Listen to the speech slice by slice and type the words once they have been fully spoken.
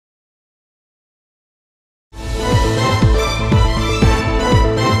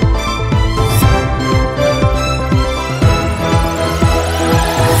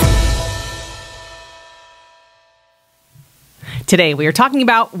Today, we are talking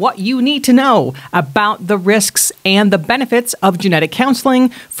about what you need to know about the risks and the benefits of genetic counseling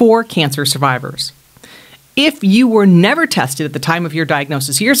for cancer survivors. If you were never tested at the time of your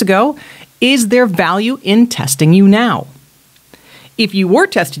diagnosis years ago, is there value in testing you now? If you were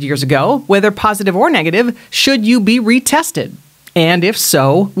tested years ago, whether positive or negative, should you be retested? And if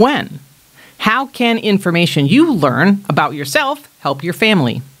so, when? How can information you learn about yourself help your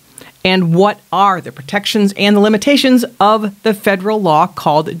family? And what are the protections and the limitations of the federal law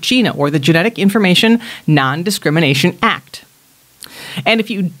called Gina, or the Genetic Information Non-Discrimination Act? And if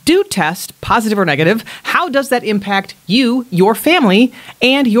you do test positive or negative, how does that impact you, your family,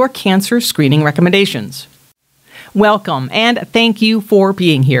 and your cancer screening recommendations? Welcome, and thank you for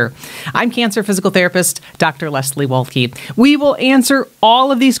being here. I'm cancer physical therapist, Dr. Leslie Wolke. We will answer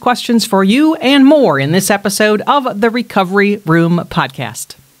all of these questions for you and more in this episode of the Recovery Room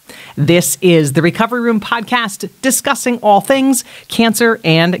Podcast. This is the Recovery Room Podcast, discussing all things cancer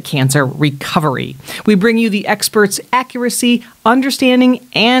and cancer recovery. We bring you the experts' accuracy, understanding,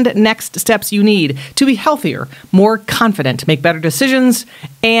 and next steps you need to be healthier, more confident, make better decisions,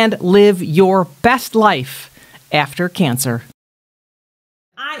 and live your best life after cancer.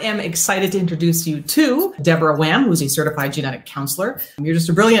 I am excited to introduce you to Deborah Wham, who's a certified genetic counselor. You're just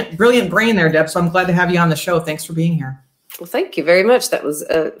a brilliant brain there, Deb, so I'm glad to have you on the show. Thanks for being here. Well, thank you very much. That was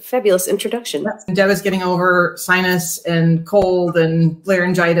a fabulous introduction. Yes. Deb is getting over sinus and cold and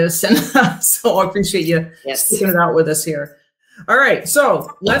laryngitis, and so I appreciate you sticking it out with us here. All right, so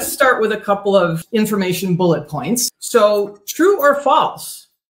let's start with a couple of information bullet points. So, true or false?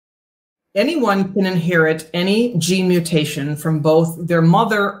 Anyone can inherit any gene mutation from both their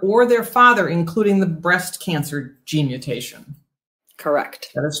mother or their father, including the breast cancer gene mutation.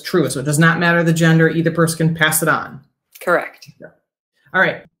 Correct. That is true. So it does not matter the gender. Either person can pass it on. Correct. All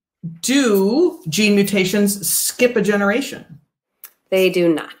right. Do gene mutations skip a generation? They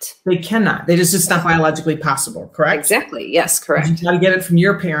do not. They cannot. It's not biologically possible, correct? Exactly. Yes, correct. You got to get it from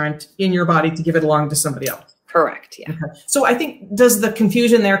your parent in your body to give it along to somebody else. Correct. Yeah. Okay. So I think, does the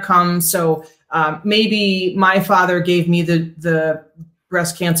confusion there come? So maybe my father gave me the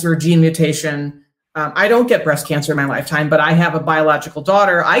breast cancer gene mutation. I don't get breast cancer in my lifetime, but I have a biological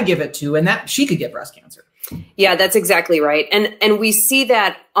daughter I give it to, and that she could get breast cancer. Yeah, that's exactly right. And we see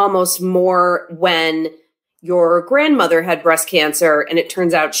that almost more when your grandmother had breast cancer and it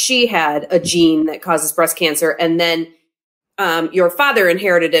turns out she had a gene that causes breast cancer, and then your father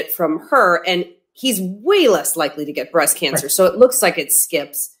inherited it from her, and he's way less likely to get breast cancer. Right. So it looks like it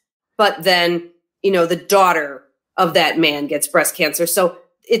skips, but then, the daughter of that man gets breast cancer. So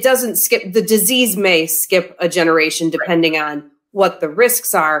it doesn't skip. The disease may skip a generation depending on what the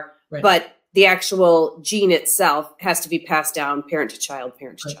risks are, but the actual gene itself has to be passed down parent to child,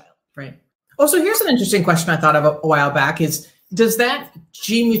 parent to child. Right. Oh, so here's an interesting question I thought of a while back is, does that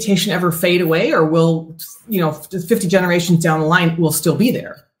gene mutation ever fade away, or will, 50 generations down the line will still be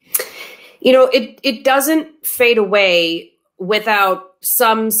there? It doesn't fade away without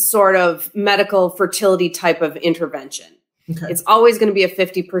some sort of medical fertility type of intervention. Okay. It's always going to be a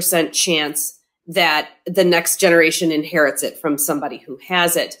 50% chance that the next generation inherits it from somebody who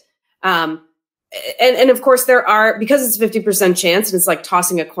has it. And of course there are, because it's 50% chance and it's like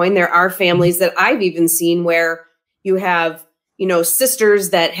tossing a coin, there are families that I've even seen where you have, sisters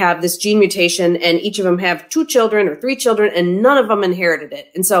that have this gene mutation and each of them have 2 children or 3 children and none of them inherited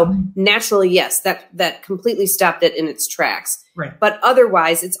it. And so naturally, yes, that completely stopped it in its tracks. Right. But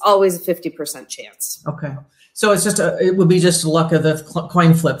otherwise it's always a 50% chance. Okay. So it's it would be just the luck of the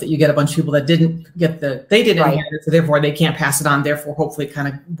coin flip that you get a bunch of people that didn't inherit it, so therefore they can't pass it on. Therefore, hopefully it kind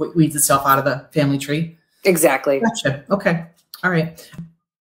of weeds itself out of the family tree. Exactly. Gotcha. Okay. All right.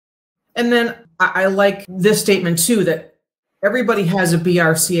 And then I like this statement too, that everybody has a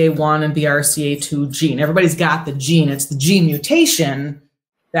BRCA1 and BRCA2 gene. Everybody's got the gene. It's the gene mutation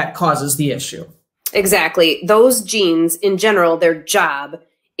that causes the issue. Exactly. Those genes in general, their job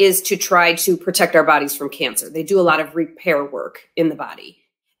is to try to protect our bodies from cancer. They do a lot of repair work in the body.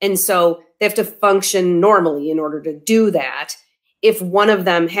 And so they have to function normally in order to do that. If one of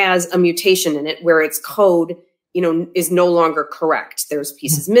them has a mutation in it where its code, is no longer correct, there's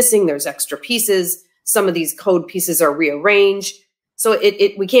pieces missing, there's extra pieces, some of these code pieces are rearranged, so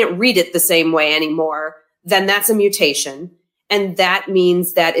we can't read it the same way anymore, then that's a mutation. And that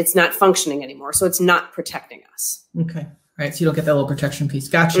means that it's not functioning anymore. So it's not protecting us. Okay. Right. So you don't get that little protection piece.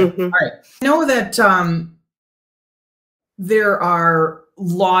 Gotcha. All right. I know that there are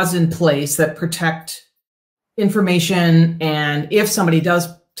laws in place that protect information. And if somebody does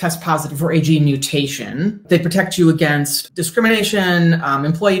test positive for a gene mutation, they protect you against discrimination,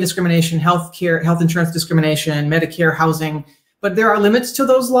 employee discrimination, health insurance discrimination, Medicare, housing. But there are limits to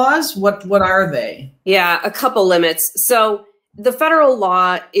those laws. What are they? Yeah, a couple limits. So the federal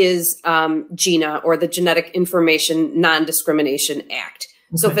law is GINA, or the Genetic Information Non-Discrimination Act.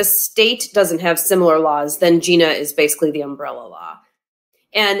 Okay. So if a state doesn't have similar laws, then GINA is basically the umbrella law.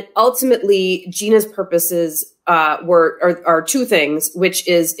 And ultimately, GINA's purposes are two things, which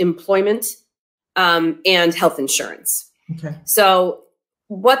is employment and health insurance. Okay. So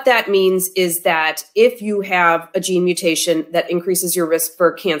what that means is that if you have a gene mutation that increases your risk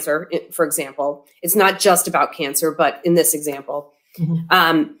for cancer, for example, it's not just about cancer, but in this example,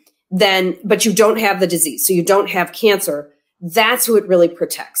 but you don't have the disease, so you don't have cancer, that's who it really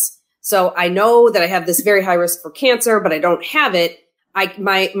protects. So I know that I have this very high risk for cancer, but I don't have it.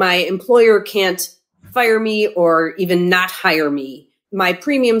 My employer can't fire me or even not hire me. My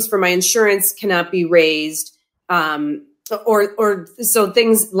premiums for my insurance cannot be raised. Or so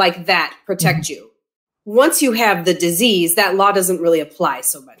things like that protect you. Once you have the disease, that law doesn't really apply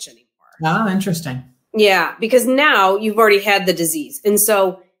so much anymore. Ah, interesting. Yeah, because now you've already had the disease. And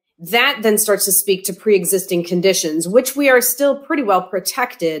so that then starts to speak to pre-existing conditions, which we are still pretty well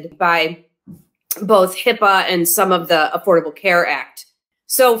protected by both HIPAA and some of the Affordable Care Act.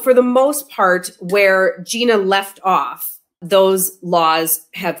 So for the most part, where GINA left off, those laws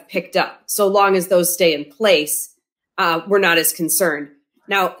have picked up. So long as those stay in place, we're not as concerned.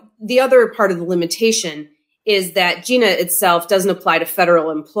 Now, the other part of the limitation is that GINA itself doesn't apply to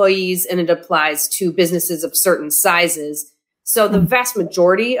federal employees, and it applies to businesses of certain sizes. So the vast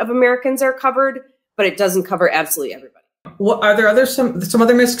majority of Americans are covered, but it doesn't cover absolutely everybody. Well, are there some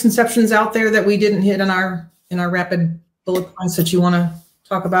other misconceptions out there that we didn't hit in our rapid bullet points that you want to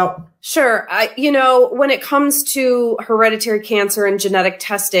talk about? Sure. When it comes to hereditary cancer and genetic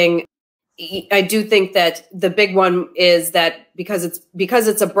testing, I do think that the big one is that because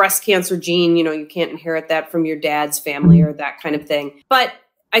it's a breast cancer gene, you can't inherit that from your dad's family or that kind of thing. But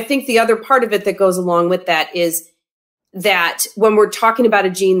I think the other part of it that goes along with that is that when we're talking about a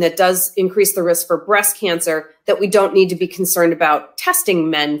gene that does increase the risk for breast cancer, that we don't need to be concerned about testing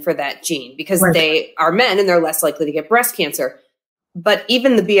men for that gene because they are men and they're less likely to get breast cancer. But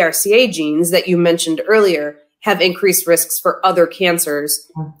even the BRCA genes that you mentioned earlier have increased risks for other cancers.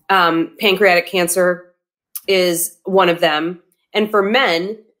 Pancreatic cancer is one of them. And for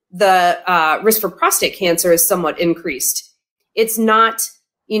men, the risk for prostate cancer is somewhat increased. It's not,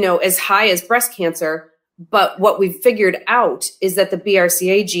 as high as breast cancer, but what we've figured out is that the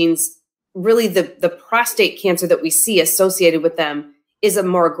BRCA genes, really the prostate cancer that we see associated with them is a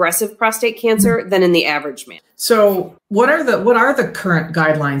more aggressive prostate cancer than in the average man. So what are the current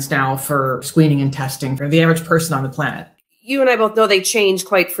guidelines now for screening and testing for the average person on the planet? You and I both know they change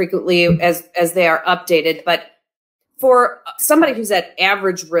quite frequently as they are updated, but for somebody who's at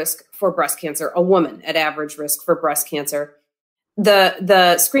average risk for breast cancer, a woman at average risk for breast cancer,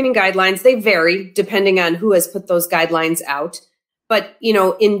 the screening guidelines, they vary depending on who has put those guidelines out. But,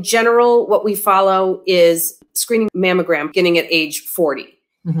 in general, what we follow is screening mammogram beginning at age 40.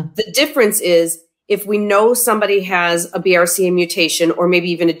 The difference is if we know somebody has a BRCA mutation or maybe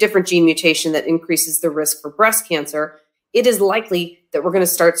even a different gene mutation that increases the risk for breast cancer, it is likely that we're going to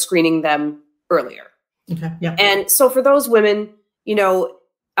start screening them earlier. Okay. Yeah. And so for those women,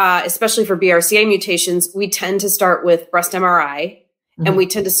 especially for BRCA mutations, we tend to start with breast MRI and we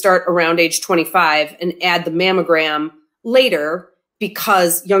tend to start around age 25 and add the mammogram later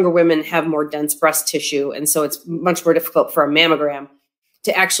because younger women have more dense breast tissue. And so it's much more difficult for a mammogram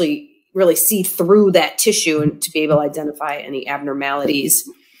to actually really see through that tissue and to be able to identify any abnormalities.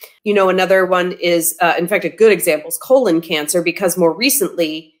 Another one is, in fact, a good example is colon cancer, because more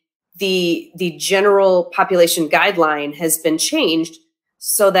recently, the general population guideline has been changed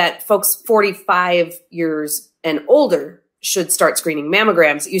so that folks 45 years and older should start screening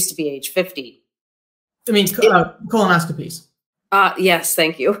mammograms. It used to be age 50. I mean, colonoscopies. Yes,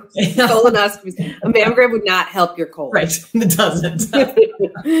 thank you. Colonoscopies. A mammogram would not help your colon. Right, it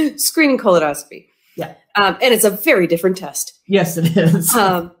doesn't. Screening colonoscopy. Yeah. And it's a very different test. Yes, it is.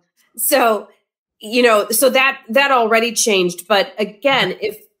 So that already changed. But again,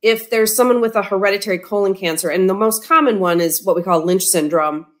 if there's someone with a hereditary colon cancer, and the most common one is what we call Lynch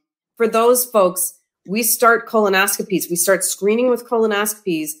syndrome, for those folks, we start colonoscopies. We start screening with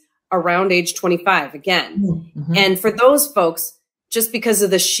colonoscopies around age 25 again. And for those folks, just because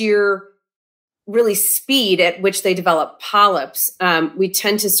of the sheer really speed at which they develop polyps, we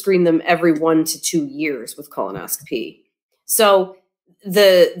tend to screen them every 1 to 2 years with colonoscopy. So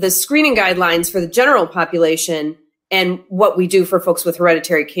the screening guidelines for the general population and what we do for folks with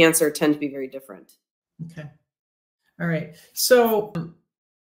hereditary cancer tend to be very different. Okay. All right. So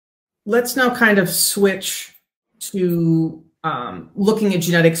let's now kind of switch to looking at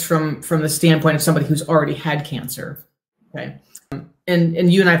genetics from the standpoint of somebody who's already had cancer. Okay.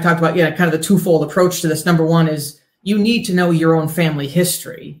 And you and I have talked about, kind of the twofold approach to this. Number one is you need to know your own family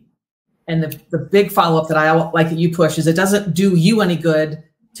history. And the big follow-up that I like that you push is it doesn't do you any good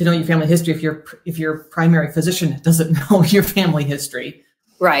to know your family history if your primary physician doesn't know your family history.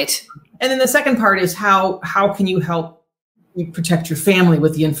 Right. And then the second part is how can you help protect your family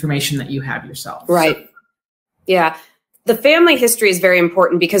with the information that you have yourself? Right. So, yeah. The family history is very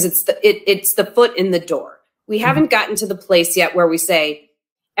important because it's the foot in the door. We haven't gotten to the place yet where we say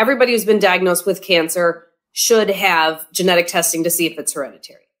everybody who's been diagnosed with cancer should have genetic testing to see if it's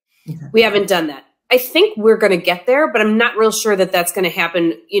hereditary. Okay. We haven't done that. I think we're going to get there, but I'm not real sure that that's going to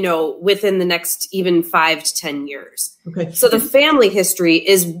happen, within the next even 5 to 10 years. Okay. So the family history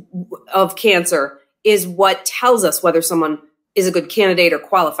of cancer is what tells us whether someone is a good candidate or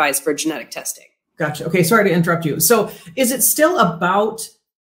qualifies for genetic testing. Gotcha. Okay. Sorry to interrupt you. So is it still about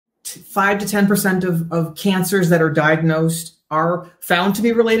 5 to 10% of cancers that are diagnosed are found to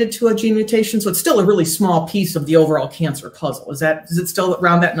be related to a gene mutation? So it's still a really small piece of the overall cancer puzzle. Is it still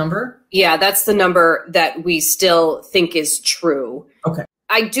around that number? Yeah, that's the number that we still think is true. Okay.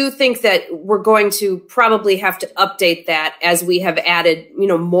 I do think that we're going to probably have to update that as we have added,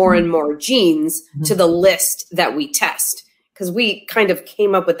 more and more genes to the list that we test. Because we kind of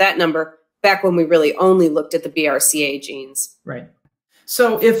came up with that number back when we really only looked at the BRCA genes. Right.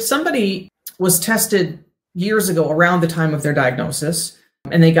 So if somebody was tested years ago around the time of their diagnosis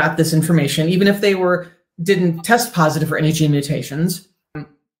and they got this information, even if they didn't test positive for any gene mutations,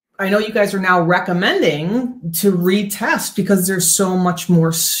 I know you guys are now recommending to retest because there's so much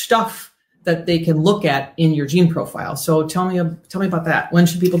more stuff that they can look at in your gene profile. So tell me about that. When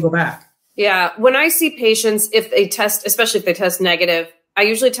should people go back? Yeah. When I see patients, especially if they test negative, I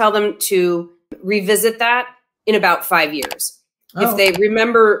usually tell them to revisit that in about 5 years. If they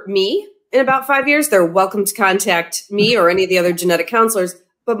remember me in about 5 years, they're welcome to contact me or any of the other genetic counselors,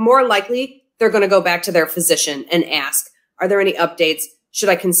 but more likely they're going to go back to their physician and ask, are there any updates? Should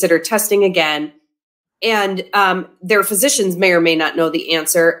I consider testing again? And their physicians may or may not know the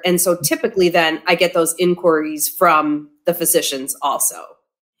answer. And so typically then I get those inquiries from the physicians also.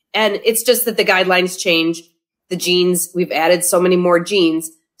 And it's just that the guidelines change, the genes, we've added so many more genes.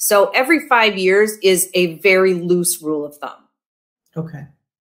 So every 5 years is a very loose rule of thumb. Okay.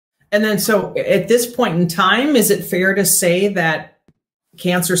 And then, so at this point in time, is it fair to say that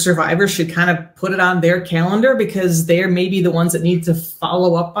cancer survivors should kind of put it on their calendar because they're maybe the ones that need to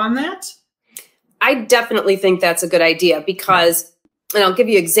follow up on that? I definitely think that's a good idea because, and I'll give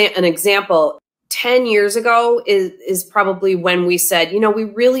you an example. 10 years ago is probably when we said, we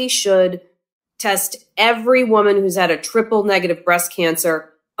really should test every woman who's had a triple negative breast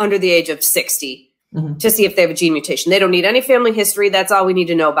cancer under the age of 60. To see if they have a gene mutation. They don't need any family history. That's all we need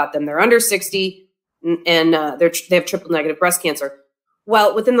to know about them. They're under 60 and they have triple negative breast cancer.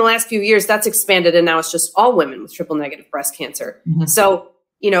 Well, within the last few years, that's expanded and now it's just all women with triple negative breast cancer. So,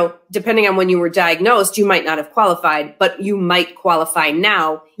 depending on when you were diagnosed, you might not have qualified, but you might qualify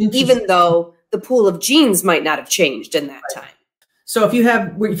now, even though the pool of genes might not have changed in that time. So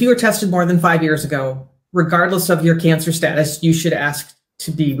if you were tested more than 5 years ago, regardless of your cancer status, you should ask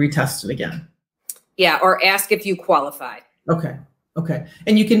to be retested again. Yeah, or ask if you qualify. Okay.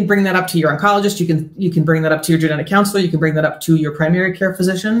 And you can bring that up to your oncologist. You can bring that up to your genetic counselor. You can bring that up to your primary care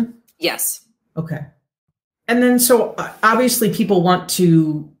physician. Yes. Okay. And then, so obviously people want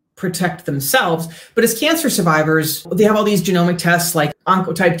to protect themselves, but as cancer survivors, they have all these genomic tests like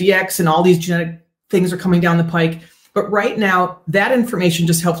Oncotype DX and all these genetic things are coming down the pike. But right now, that information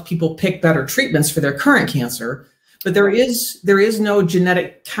just helps people pick better treatments for their current cancer. But there is no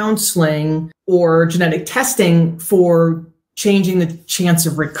genetic counseling or genetic testing for changing the chance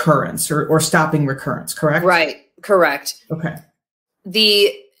of recurrence or stopping recurrence, correct? Right, correct. Okay.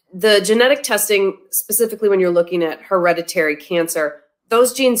 The genetic testing, specifically when you're looking at hereditary cancer,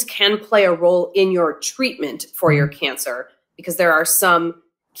 those genes can play a role in your treatment for your cancer because there are some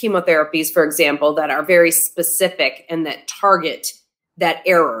chemotherapies, for example, that are very specific and that target that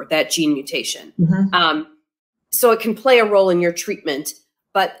error, that gene mutation. So it can play a role in your treatment.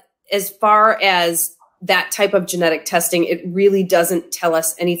 But as far as that type of genetic testing, it really doesn't tell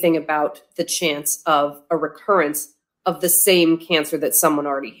us anything about the chance of a recurrence of the same cancer that someone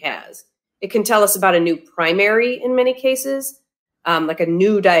already has. It can tell us about a new primary in many cases, like a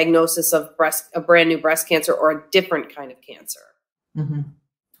new diagnosis of a brand new breast cancer or a different kind of cancer.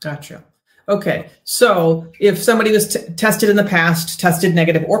 Gotcha. Okay. So if somebody was tested in the past, tested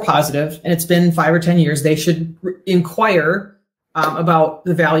negative or positive, and it's been 5 or 10 years, they should inquire about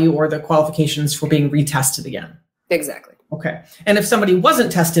the value or the qualifications for being retested again. Exactly. Okay. And if somebody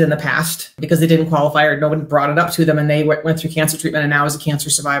wasn't tested in the past because they didn't qualify or nobody brought it up to them and they went through cancer treatment and now is a cancer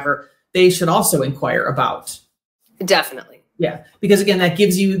survivor, they should also inquire about. Definitely. Yeah. Because again, that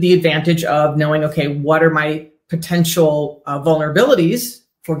gives you the advantage of knowing, okay, what are my potential vulnerabilities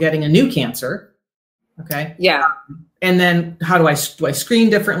for getting a new cancer? Okay. Yeah. And then how do I screen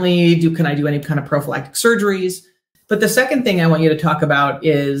differently? Can I do any kind of prophylactic surgeries? But the second thing I want you to talk about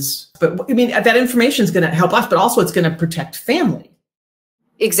is, but I mean, that information is going to help us, but also it's going to protect family.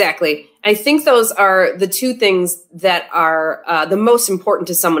 Exactly. I think those are the two things that are the most important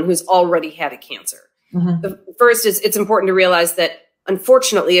to someone who's already had a cancer. Mm-hmm. The first is it's important to realize that,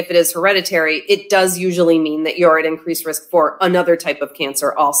 unfortunately, if it is hereditary, it does usually mean that you're at increased risk for another type of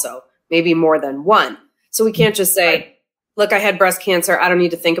cancer also, maybe more than one. So we can't just say, look, I had breast cancer. I don't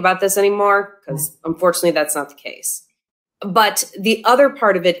need to think about this anymore, because unfortunately, that's not the case. But the other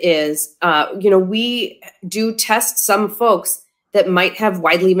part of it is, we do test some folks that might have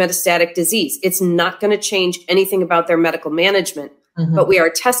widely metastatic disease. It's not going to change anything about their medical management, but we are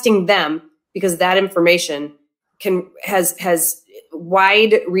testing them because that information has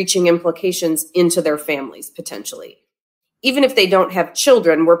wide-reaching implications into their families, potentially. Even if they don't have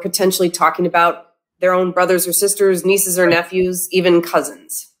children, we're potentially talking about their own brothers or sisters, nieces or nephews, even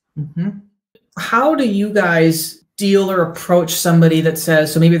cousins. Mm-hmm. How do you guys deal or approach somebody that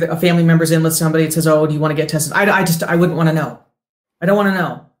says, so maybe a family member's in with somebody that says, oh, do you want to get tested? I wouldn't want to know. I don't want to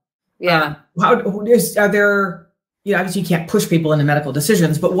know. Yeah. Are there, obviously you can't push people into medical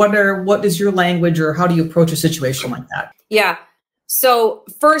decisions, but what is your language or how do you approach a situation like that? Yeah. So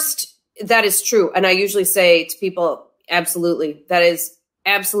first, that is true. And I usually say to people, absolutely, that is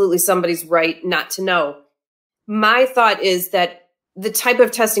absolutely somebody's right not to know. My thought is that the type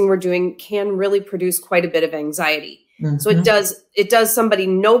of testing we're doing can really produce quite a bit of anxiety. Mm-hmm. So it does somebody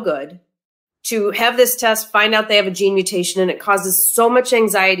no good to have this test, find out they have a gene mutation, and it causes so much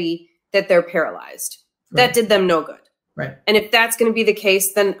anxiety that they're paralyzed. Right. That did them no good. Right. And if that's going to be the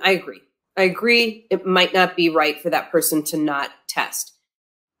case, then I agree. It might not be right for that person to not test.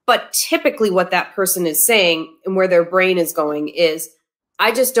 But typically what that person is saying and where their brain is going is,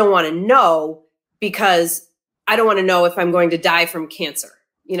 I just don't want to know because I don't want to know if I'm going to die from cancer.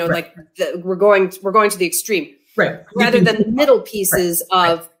 Right. We're going to the extreme. Right. Rather than the middle pieces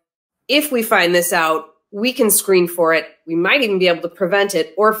of, if we find this out, we can screen for it. We might even be able to prevent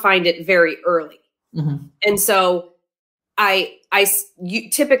it or find it very early. Mm-hmm. And so you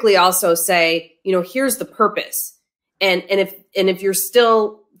typically also say, here's the purpose. And if you're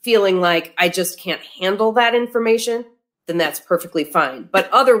still feeling like I just can't handle that information, then that's perfectly fine. But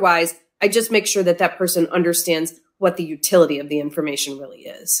otherwise, I just make sure that person understands what the utility of the information really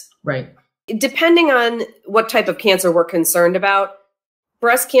is. Right. Depending on what type of cancer we're concerned about,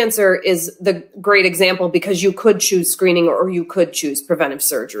 breast cancer is the great example because you could choose screening or you could choose preventive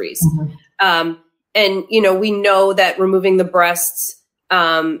surgeries. Mm-hmm. And we know that removing the breasts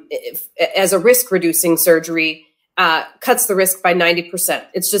as a risk-reducing surgery cuts the risk by 90%.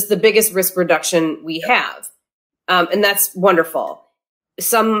 It's just the biggest risk reduction we have. And that's wonderful.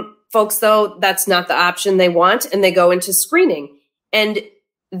 Some folks, though, that's not the option they want, and they go into screening. And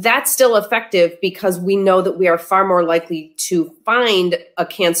that's still effective because we know that we are far more likely to find a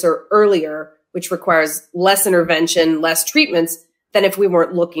cancer earlier, which requires less intervention, less treatments than if we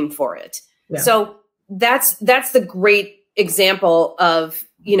weren't looking for it. Yeah. So that's the great example of,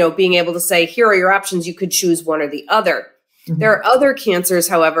 being able to say, here are your options. You could choose one or the other. Mm-hmm. There are other cancers,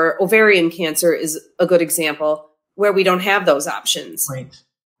 however, ovarian cancer is a good example where we don't have those options. Right.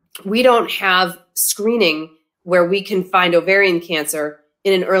 We don't have screening where we can find ovarian cancer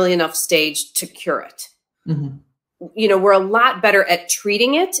in an early enough stage to cure it. Mm-hmm. We're a lot better at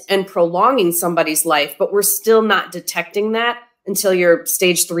treating it and prolonging somebody's life, but we're still not detecting that until you're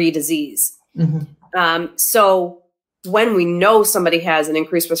stage 3 disease. Mm-hmm. So when we know somebody has an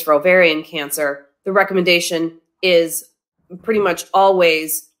increased risk for ovarian cancer, the recommendation is pretty much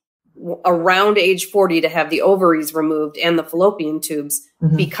always around age 40 to have the ovaries removed and the fallopian tubes.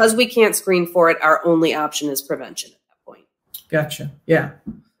 Mm-hmm. Because we can't screen for it, our only option is prevention at that point. Gotcha. Yeah.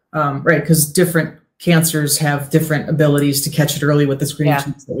 Right. Because different cancers have different abilities to catch it early with the screening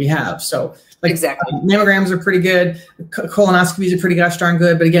tools that we have. So exactly. Mammograms are pretty good. Colonoscopies are pretty gosh darn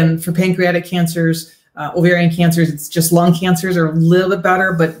good. But again, for pancreatic cancers, ovarian cancers, it's just lung cancers are a little bit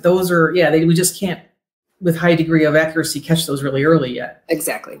better, but those are, we just can't with high degree of accuracy catch those really early yet.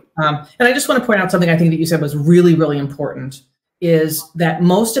 Exactly. And I just want to point out something I think that you said was really, really important is that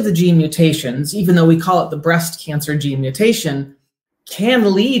most of the gene mutations, even though we call it the breast cancer gene mutation,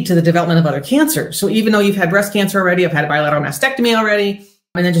 can lead to the development of other cancers. So even though you've had breast cancer already, I've had a bilateral mastectomy already,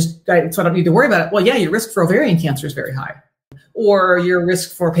 And then so I don't need to worry about it. Well, yeah, your risk for ovarian cancer is very high, or your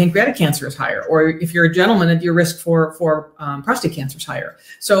risk for pancreatic cancer is higher, or if you're a gentleman, your risk for prostate cancer is higher.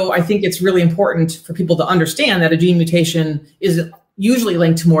 So I think it's really important for people to understand that a gene mutation is usually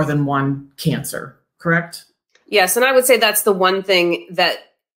linked to more than one cancer, correct? Yes, and I would say that's the one thing that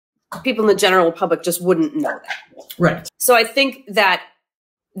people in the general public just wouldn't know that. Right. So I think that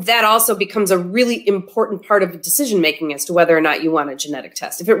also becomes a really important part of decision making as to whether or not you want a genetic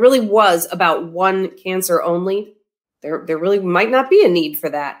test. If it really was about one cancer only, there really might not be a need for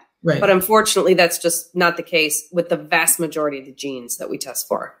that. Right. But unfortunately, that's just not the case with the vast majority of the genes that we test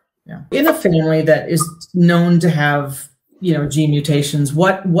for. Yeah. In a family that is known to have, gene mutations,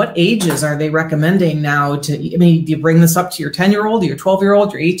 what ages are they recommending now do you bring this up to your 10-year-old, your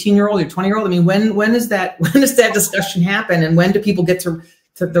 12-year-old, your 18-year-old, your 20-year-old? I mean, when does that discussion happen? And when do people get to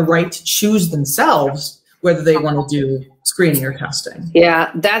the right to choose themselves whether they want to do screening or testing?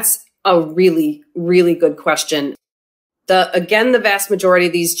 Yeah, that's a really, really good question. The vast majority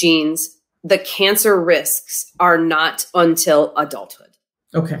of these genes, the cancer risks are not until adulthood.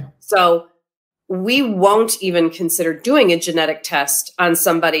 Okay. So we won't even consider doing a genetic test on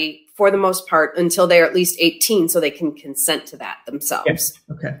somebody for the most part until they're at least 18 so they can consent to that themselves. Yes.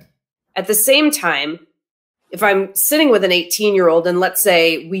 Okay. At the same time, if I'm sitting with an 18-year-old and let's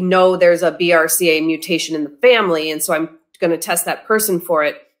say we know there's a BRCA mutation in the family, and so I'm going to test that person for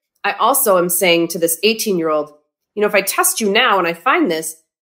it, I also am saying to this 18-year-old, if I test you now and I find this,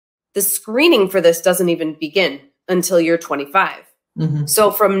 the screening for this doesn't even begin until you're 25. Mm-hmm.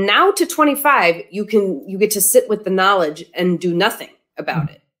 So from now to 25, you get to sit with the knowledge and do nothing about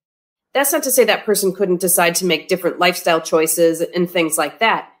it. That's not to say that person couldn't decide to make different lifestyle choices and things like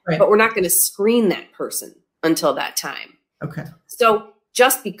that, right. But we're not going to screen that person until that time. Okay. So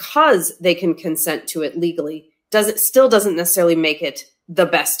just because they can consent to it legally, still doesn't necessarily make it the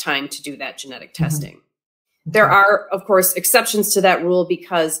best time to do that genetic testing. Mm-hmm. There are, of course, exceptions to that rule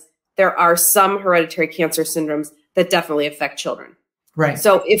because there are some hereditary cancer syndromes that definitely affect children. Right.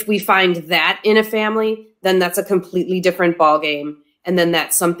 So if we find that in a family, then that's a completely different ballgame. And then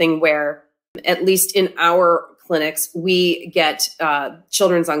that's something where, at least in our clinics, we get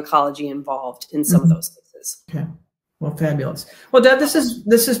children's oncology involved in some of those cases. Okay. Well, fabulous. Well, Deb, this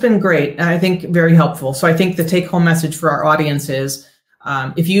has been great, and I think very helpful. So I think the take-home message for our audience is,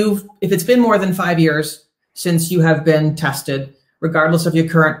 if it's been more than 5 years since you have been tested, regardless of your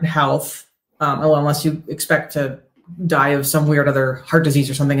current health, unless you expect to die of some weird other heart disease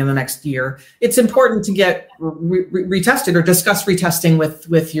or something in the next year, it's important to get retested or discuss retesting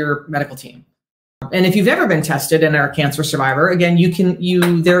with your medical team. And if you've ever been tested and are a cancer survivor, again,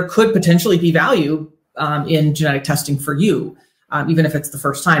 there could potentially be value in genetic testing for you, even if it's the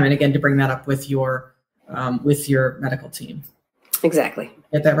first time. And again, to bring that up with your medical team. Exactly.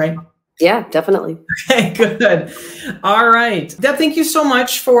 Get that right? Yeah, definitely. Okay, good. All right. Deb, thank you so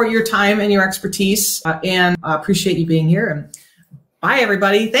much for your time and your expertise, and I appreciate you being here. And bye,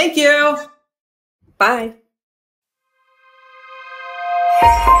 everybody. Thank you. Bye.